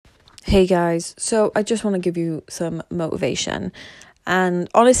Hey guys, so I just want to give you some motivation. And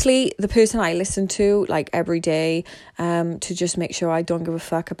honestly, the person I listen to like every day to just make sure I don't give a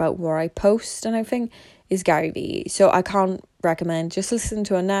fuck about where I post and everything is Gary Vee. So I can't recommend just listen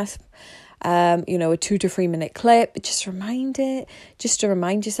to a NASP, a 2 to 3 minute clip. Just to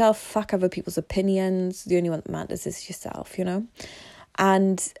remind yourself, fuck other people's opinions. The only one that matters is yourself,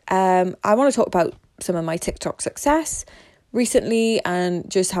 And I want to talk about some of my TikTok success recently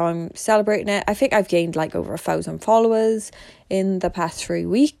and just how I'm celebrating it. I think I've gained like over 1,000 followers in the past 3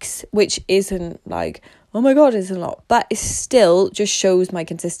 weeks, which isn't like, oh my God, isn't a lot, but it still just shows my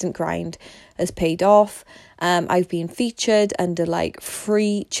consistent grind has paid off. I've been featured under like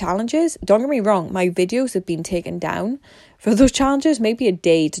free challenges. Don't get me wrong, my videos have been taken down for those challenges, maybe a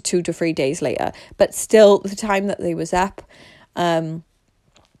day to 2 to 3 days later, but still the time that they was up,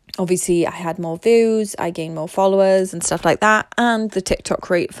 obviously I had more views, I gained more followers and stuff like that, and the TikTok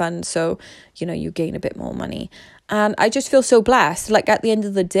Create Fund, so you gain a bit more money. And I just feel so blessed. Like at the end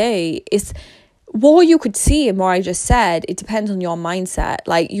of the day, it's what you could see and what I just said, it depends on your mindset.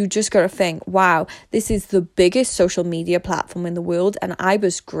 Like you just gotta think, wow, this is the biggest social media platform in the world, and I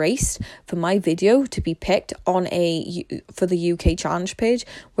was graced for my video to be picked on for the UK challenge page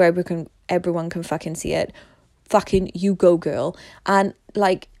where everyone can fucking see it. Fucking you go, girl. And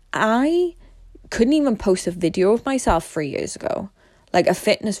like I couldn't even post a video of myself 3 years ago, like a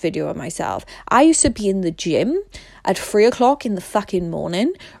fitness video of myself. I used to be in the gym at 3 o'clock in the fucking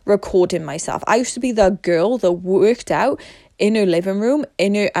morning recording myself. I used to be the girl that worked out in her living room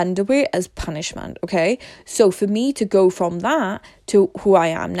in her underwear as punishment, okay? So for me to go from that to who I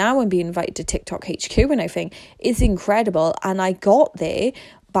am now and be invited to TikTok HQ and everything is incredible. And I got there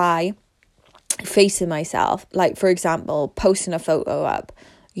by facing myself, like for example, posting a photo up,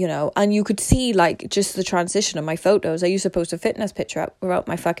 and you could see like just the transition of my photos. I used to post a fitness picture up without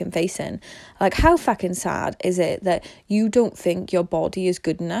my fucking face in. Like how fucking sad is it that you don't think your body is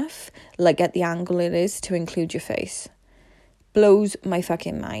good enough, like at the angle it is, to include your face? Blows my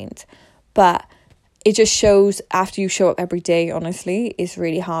fucking mind. But it just shows after you show up every day, honestly, it's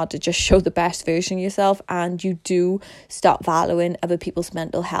really hard to just show the best version of yourself, and you do start valuing other people's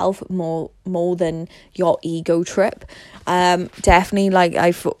mental health more than your ego trip. Definitely, like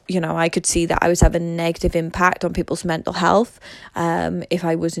I could see that I was having a negative impact on people's mental health if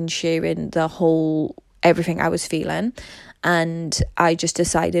I wasn't sharing everything I was feeling. And I just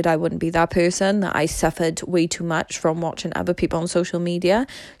decided I wouldn't be that person, that I suffered way too much from watching other people on social media.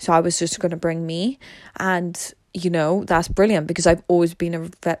 So I was just going to bring me. And, that's brilliant because I've always been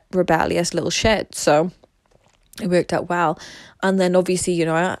a rebellious little shit. So it worked out well. And then obviously,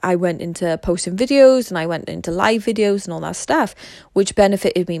 I went into posting videos and I went into live videos and all that stuff, which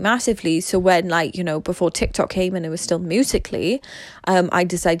benefited me massively. So when before TikTok came and it was still Musical.ly, I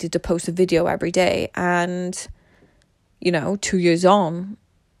decided to post a video every day. And 2 years on,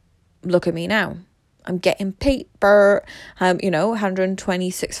 look at me now. I'm getting paper,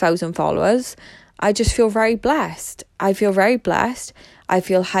 126,000 followers. I just feel very blessed. I feel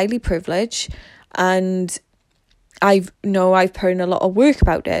highly privileged, and I've put in a lot of work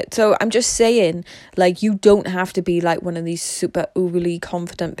about it. So I'm just saying, like, you don't have to be like one of these super overly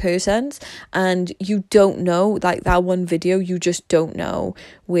confident persons, and you don't know, like that one video, you just don't know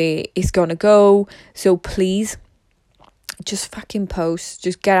where it's gonna go. So please, just fucking post,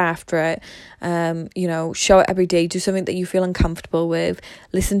 just get after it, show it every day, do something that you feel uncomfortable with,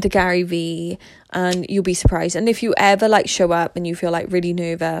 listen to Gary Vee, and you'll be surprised. And if you ever like show up and you feel like really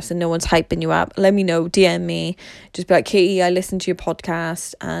nervous and no one's hyping you up, let me know, DM me, just be like, Katie, I listened to your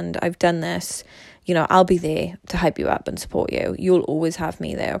podcast and I've done this, I'll be there to hype you up and support you. You'll always have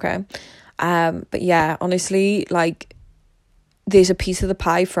me there, okay? But yeah, honestly, like, there's a piece of the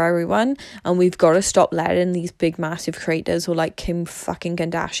pie for everyone, and we've got to stop letting these big massive creators or like Kim fucking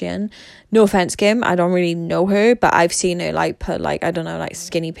Kardashian, no offense Kim, I don't really know her, but I've seen her like put like, I don't know, like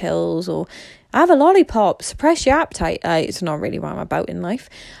skinny pills or have a lollipop, suppress your appetite. It's not really what I'm about in life,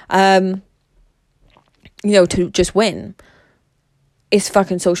 to just win. It's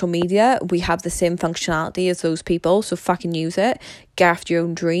fucking social media. We have the same functionality as those people, so fucking use it, get after your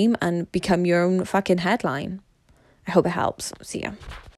own dream and become your own fucking headline. I hope it helps. See ya.